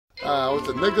What's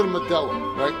it? Negro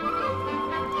Modelo, right?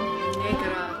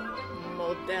 Negro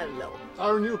Modelo.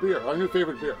 Our new beer, our new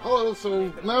favorite beer. Hello, so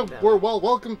now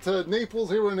welcome to Naples.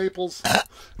 Here we're in Naples.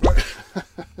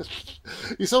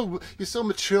 You're so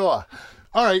mature.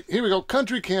 All right, here we go.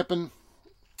 Kountree camping.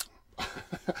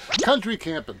 Kountree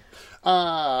camping.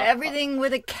 Everything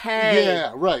with a K.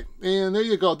 Yeah, right. And there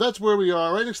you go. That's where we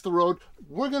are, right next to the road.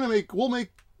 We'll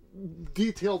make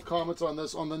detailed comments on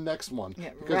this on the next one. Yeah,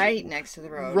 right next to the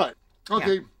road. Right.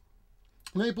 Okay. Yeah.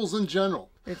 Naples in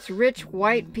general. It's rich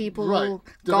white people, right.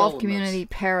 golf community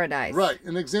paradise. Right.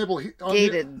 An example.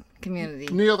 Gated community.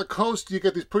 Near the coast, you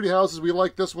get these pretty houses. We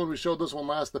like this one. We showed this one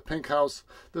last, the pink house.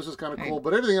 This is kind of cool.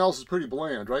 But everything else is pretty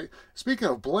bland, right? Speaking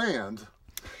of bland,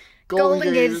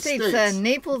 Golden Gate Estates.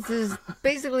 Naples is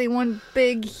basically one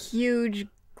big, huge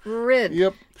grid.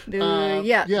 Yep.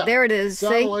 Yeah, there it is.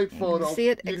 Satellite photo. See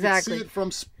it? You Exactly. can see it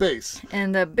from space.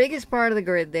 And the biggest part of the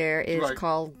grid there is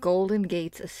called Golden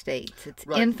Gates Estates. It's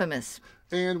infamous.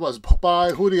 And was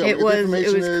by who do you? It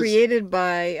was created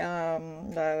by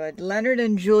Leonard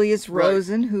and Julius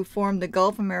Rosen, who formed the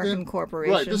Gulf American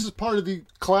Corporation. Right. This is part of the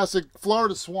classic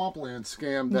Florida swampland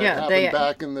scam that happened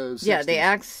back in the 60s. Yeah, they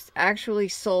actually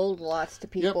sold lots to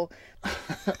people. Yep.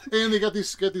 And they got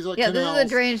these like canals. This is a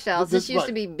drainage house. This used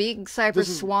to be big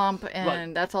cypress swamp,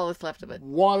 and that's all that's left of it.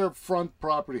 Waterfront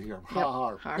property here.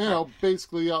 Ha ha. You know,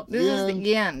 basically up this is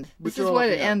the end. This is what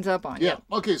it ends up on. Yeah.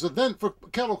 Okay, so then for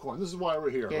kettle corn, this is why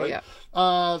we're here, right?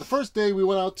 Yeah. The first day we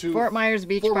went out to Fort Myers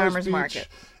Beach Farmers Market.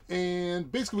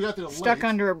 And basically we got there late. Stuck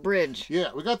under a bridge.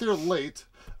 Yeah, we got there late.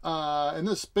 And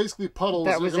this basically puddles.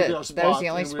 That was it. That was the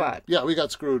only spot. We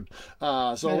got screwed.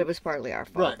 But it was partly our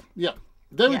fault. Right. Yeah.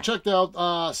 Then we checked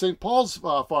out St. Paul's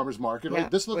Farmers Market. Right,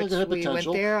 this looks like it had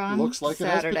potential. We went there on looks like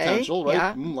Saturday. It has potential, right?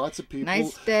 Yeah. Lots of people.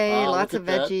 Nice day, lots of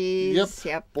veggies.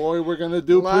 Yep. Boy, we're gonna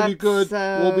do pretty good.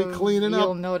 We'll be cleaning up.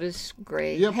 You'll notice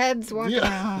gray heads walking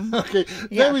around. Okay.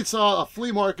 Then we saw a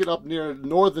flea market up near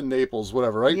northern Naples,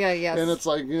 whatever, right? Yeah, yes. And it's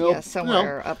like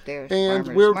somewhere up there. And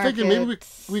we were thinking maybe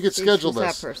we could schedule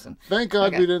this. That person. Thank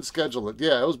God we didn't schedule it.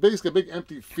 Yeah, it was basically a big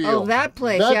empty field. Oh, that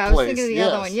place. I was thinking of the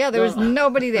other one. Yeah, there was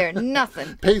nobody there. Nothing.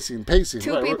 Pacing.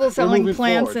 Two people selling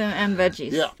plants and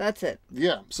veggies. Yeah. That's it.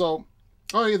 Yeah. So,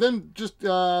 then just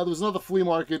there was another flea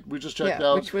market we just checked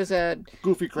out. Which was a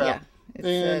goofy crap. Yeah.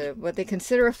 It's what they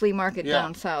consider a flea market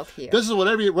down south here. This is what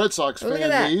every Red Sox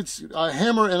fan needs: a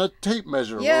hammer and a tape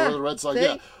measure. Yeah. The Red Sox.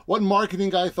 Yeah. What marketing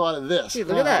guy thought of this? Gee,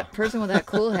 look at that person with that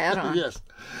cool hat on. Yes.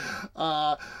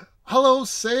 Hello,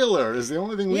 sailor is the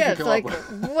only thing we can come up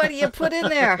with. What do you put in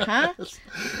there, huh?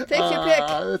 Take your pick.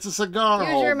 It's a cigar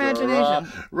holder. Use your imagination.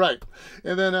 Right.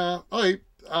 And then, look at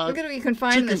what you can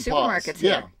find in the supermarkets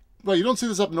here. Well, you don't see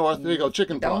this up north. There you go,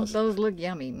 chicken paws. Those look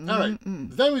yummy. All right.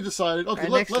 Then we decided, okay,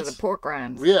 next to the pork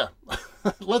rinds. Yeah.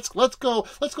 let's go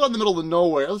in the middle of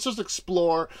nowhere. Let's just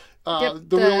explore the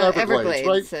real Everglades,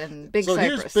 right? And big so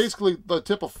cypress. Here's basically the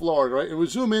tip of Florida, right? And we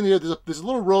zoom in here. There's a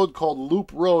little road called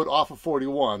Loop Road off of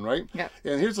 41, right? Yeah.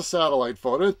 And here's a satellite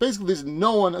photo. It's basically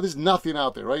there's nothing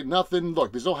out there, right? Nothing.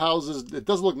 Look, there's no houses. It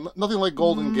doesn't look nothing like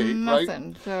Golden Gate, right?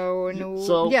 Nothing. So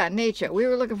nature. We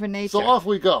were looking for nature. So off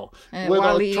we go with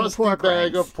a trusty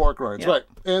bag of pork rinds, right?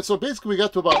 And so basically we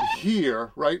got to about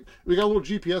here, right? We got a little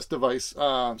GPS device,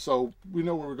 so we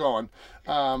know where we're going.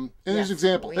 And here's an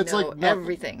example. It's like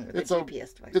everything. With the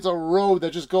GPS device. It's a road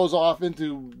that just goes off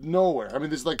into nowhere. I mean,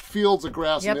 there's like fields of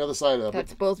grass on the other side of it.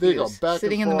 That's both views. There you go. Back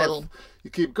sitting and forth. In the middle. You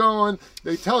keep going.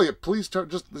 They tell you, please turn.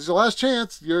 This is your last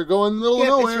chance. You're going in the middle of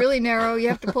nowhere. It's really narrow. You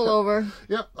have to pull over.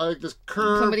 Like this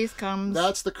curve. Somebody's comes.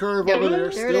 That's the curve over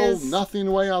there. Still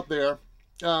nothing way out there.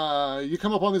 You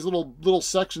come up on these little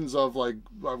sections of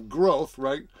growth,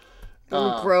 right?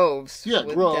 Little groves. Yeah,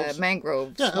 with, groves.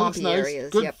 Mangrove, swampy nice. Areas.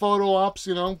 Good photo ops,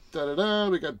 We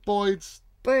got Boyd's.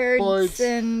 Birds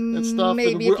and stuff.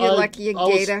 Maybe if you're lucky, a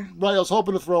gator. I was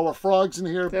hoping to throw our frogs in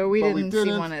here, so we didn't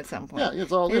see one at some point. Yeah,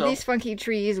 it's all, these funky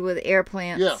trees with air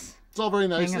plants. Yeah, it's all very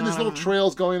nice. And these little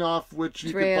trails going off, which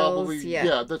you could probably,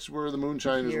 that's where the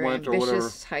moonshiners went or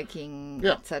whatever. Hiking,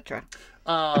 yeah. etc.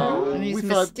 And these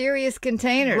mysterious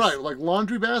containers. Right, like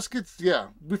laundry baskets. Yeah,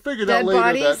 we figured out later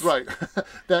bodies,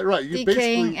 that you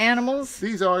decaying animals.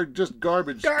 These are just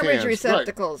garbage cans.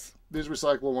 Receptacles. Right. These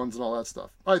recyclable ones and all that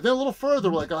stuff. All right, then a little further,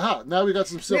 we're like, aha, now we got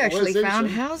some civilization. We actually found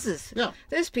houses. Yeah.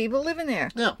 There's people living there.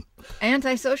 Yeah.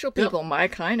 Antisocial people, my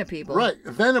kind of people. Right.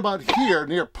 Then about here,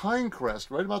 near Pinecrest,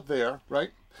 right about there, right?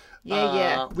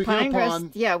 Yeah. We came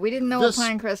upon we didn't know what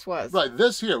Pinecrest was. Right,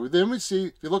 this here. Then we see,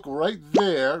 if you look right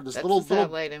there, this little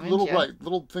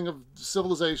thing of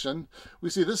civilization. We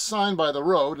see this sign by the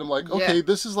road. I'm like, okay,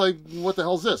 this is like, what the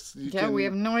hell is this? We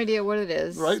have no idea what it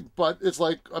is. Right, but it's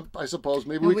like, I suppose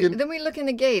maybe Then we look in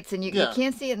the gates, and you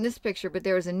can't see it in this picture, but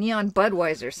there was a neon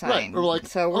Budweiser sign. Right, we're like,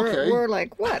 so we're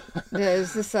like, what?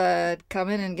 Is this come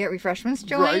in and get refreshments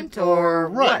joint, or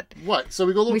what? What? So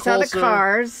we go a little closer. We saw the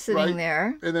cars sitting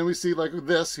there. And then we see like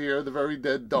this here, the very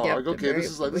dead dog. This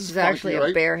is like, this is actually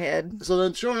a bear head. So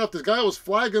then, sure enough, this guy was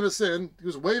flagging us in. He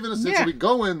was waving us in. So we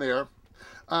go in there.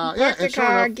 Park the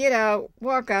car, get out,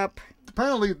 walk up.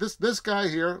 Apparently, this guy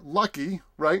here, Lucky,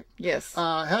 right? Yes.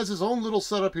 Has his own little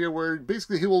setup here where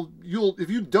basically if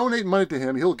you donate money to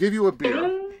him, he'll give you a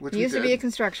beer. Which he used to be a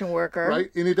construction worker. Right,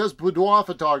 and he does boudoir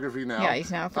photography now. Yeah, he's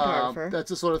now a photographer.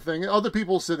 That's the sort of thing. Other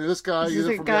people sitting. This guy, this is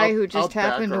a guy who just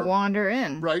happened to wander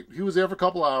in. Right, he was there for a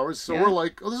couple hours, so we're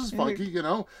like, oh, this is funky,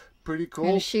 pretty cool.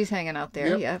 And she's hanging out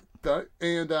there. Yep.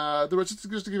 And the rest,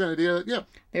 just to give you an idea,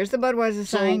 there's the Budweiser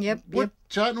sign. Yep. We're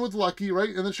chatting with Lucky, right?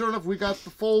 And then sure enough, we got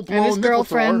the full blown and his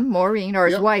girlfriend tour. Maureen, or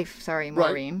his wife, sorry,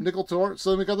 Maureen. Right, nickel tour.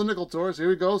 So then we got the nickel tours. Here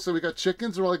we go. So we got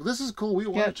chickens. And we're like, this is cool. We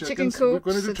want chickens. Chicken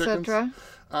coops, etc.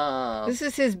 This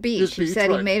is his beach. He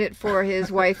said he made it for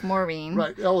his wife Maureen.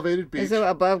 Right, elevated beach. There's an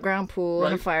above ground pool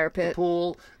and a fire pit.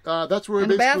 Pool. That's where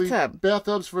and basically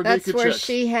bathtubs for naked chicks. That's where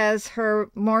she has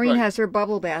Maureen has her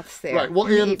bubble baths there. Right. Well,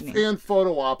 and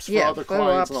photo ops for other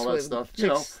clients and all that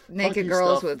stuff. Naked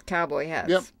girls with cowboy hats.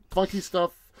 Yep, funky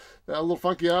stuff. A little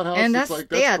funky outhouse. And that's cool.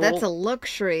 That's a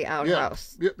luxury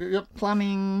outhouse. Yep.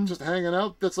 Plumbing. Just hanging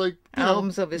out. That's like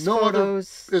albums of his photos.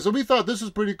 So we thought this was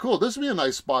pretty cool. This would be a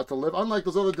nice spot to live, unlike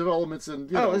those other developments in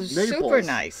it was Naples. Super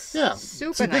nice. Yeah,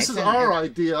 super nice. This is our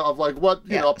idea of like what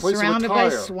a place surrounded to retire.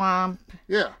 by swamp.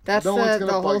 Yeah, that's the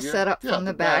whole setup from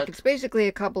the back. It's basically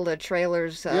a couple of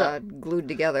trailers glued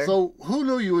together. So who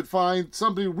knew you would find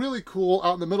somebody really cool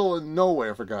out in the middle of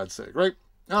nowhere, for God's sake, right?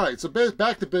 All right, so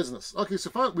back to business. Okay,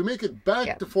 so we make it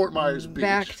back to Fort Myers Beach.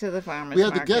 Back to the farmer's market. We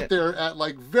had to get there at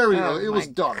like very early. It was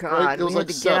dark, right? It was had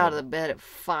to get out of the bed at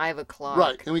 5 o'clock.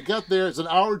 Right, and we got there. It's an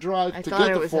hour drive to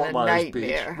get to Fort Myers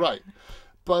Beach. Right.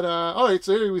 But, all right,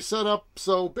 so here we set up.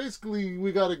 So basically,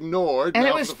 we got ignored. And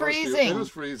it was freezing. It was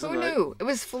freezing. Who knew? It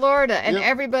was Florida, and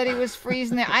everybody was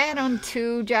freezing there. I had on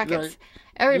 2 jackets. Right.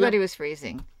 Everybody was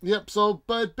freezing. Yep. So,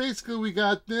 but basically, we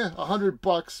got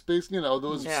 $100. Basically, there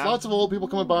was lots of old people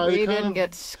coming by. We didn't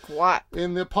get squat.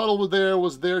 And the puddle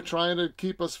was there trying to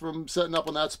keep us from setting up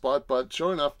on that spot. But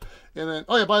sure enough, and then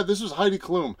this was Heidi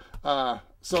Klum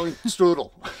selling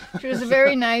strudel. She was a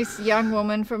very nice young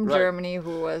woman from Germany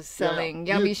who was selling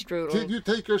yummy strudel. Did you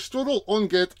take your strudel and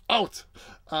get out?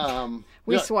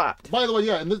 We swapped. By the way,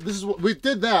 and this is what we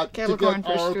did that to get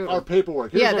our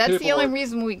paperwork. Here's that's the only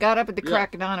reason we got up at the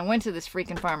crack of dawn and went to this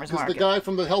freaking farmer's market. The guy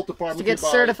from the health department to get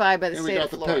certified by the state of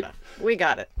Florida. We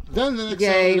got it. Then the next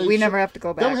Saturday, we never have to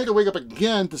go back. Then we had to wake up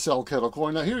again to sell kettle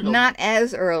corn. Now here you go. Not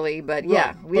as early, but we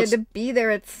had to be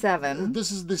there at 7.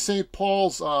 This is the St.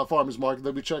 Paul's farmer's market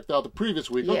that we checked out the previous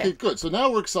week. Yeah. Okay, good. So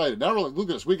now we're excited. Now we're like, look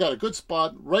at this. We got a good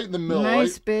spot right in the middle.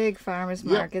 Nice big farmer's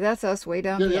market. That's us way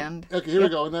down the end. Okay, here we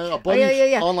go. And then a buddy,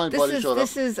 online buddy showed up.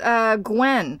 This is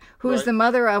Gwen, who's the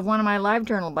mother of one of my live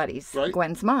journal buddies. Right.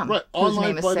 Gwen's mom. Right. Whose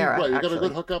name is Sarah. Right. You got a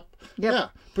good hookup. Yep. Yeah.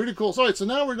 Pretty cool. So, all right. So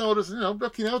now we're noticing, now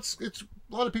it's a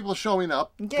lot of people are showing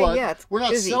up. But we're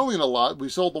not selling a lot. We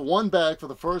sold the 1 bag for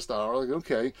the first hour. Like,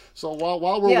 okay. So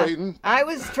while we're waiting, I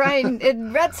was trying.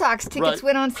 Red Sox tickets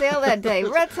went on sale that day.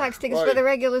 Red Sox tickets for the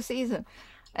regular season.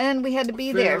 And we had to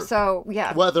be there, so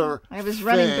Weather. I was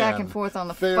running back and forth on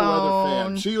the phone. Weather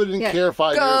fan. She didn't care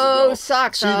 5 years ago. Go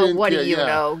Sox! What do you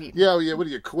know? Yeah. What do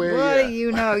you queer? What do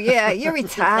you know? Yeah, you're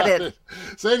retarded.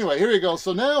 So anyway, here we go.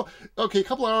 So now, a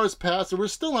couple hours passed, and we're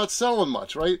still not selling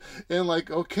much, right? And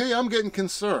I'm getting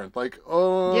concerned.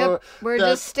 We're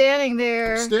just standing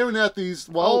there, staring at these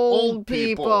old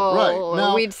people. Right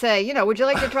now, we'd say, would you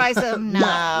like to try some?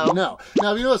 No.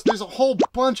 Now you notice there's a whole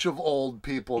bunch of old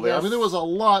people there. Yes. I mean, there was a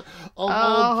lot of old people.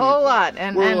 A whole lot.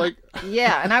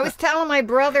 And I was telling my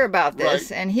brother about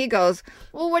this, and he goes,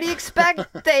 well, what do you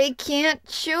expect? They can't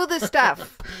chew the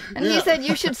stuff. And he said,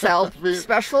 you should sell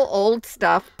special old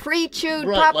stuff, pre-chewed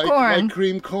popcorn. Like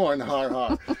cream corn,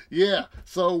 ha. Yeah.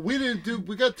 So we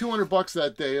got $200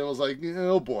 that day. It was like,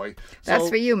 oh boy. That's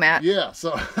for you, Matt. Yeah.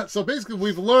 So basically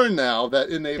we've learned now that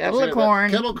in Naples, kettle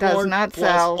corn does not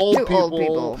sell to old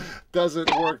people. Doesn't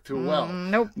work too well.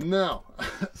 Nope. No.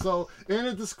 So, and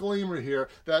a disclaimer here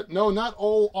that no, not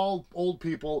all old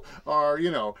people are,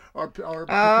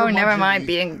 oh, never mind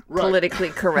being politically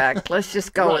correct. Let's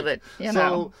just go with it.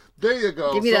 So there you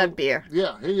go. Give me that beer.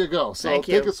 Yeah, here you go. So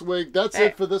take a swig. That's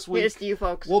it for this week. Here's to you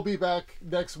folks. We'll be back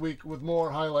next week with more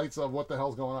highlights of what the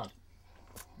hell's going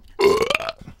on.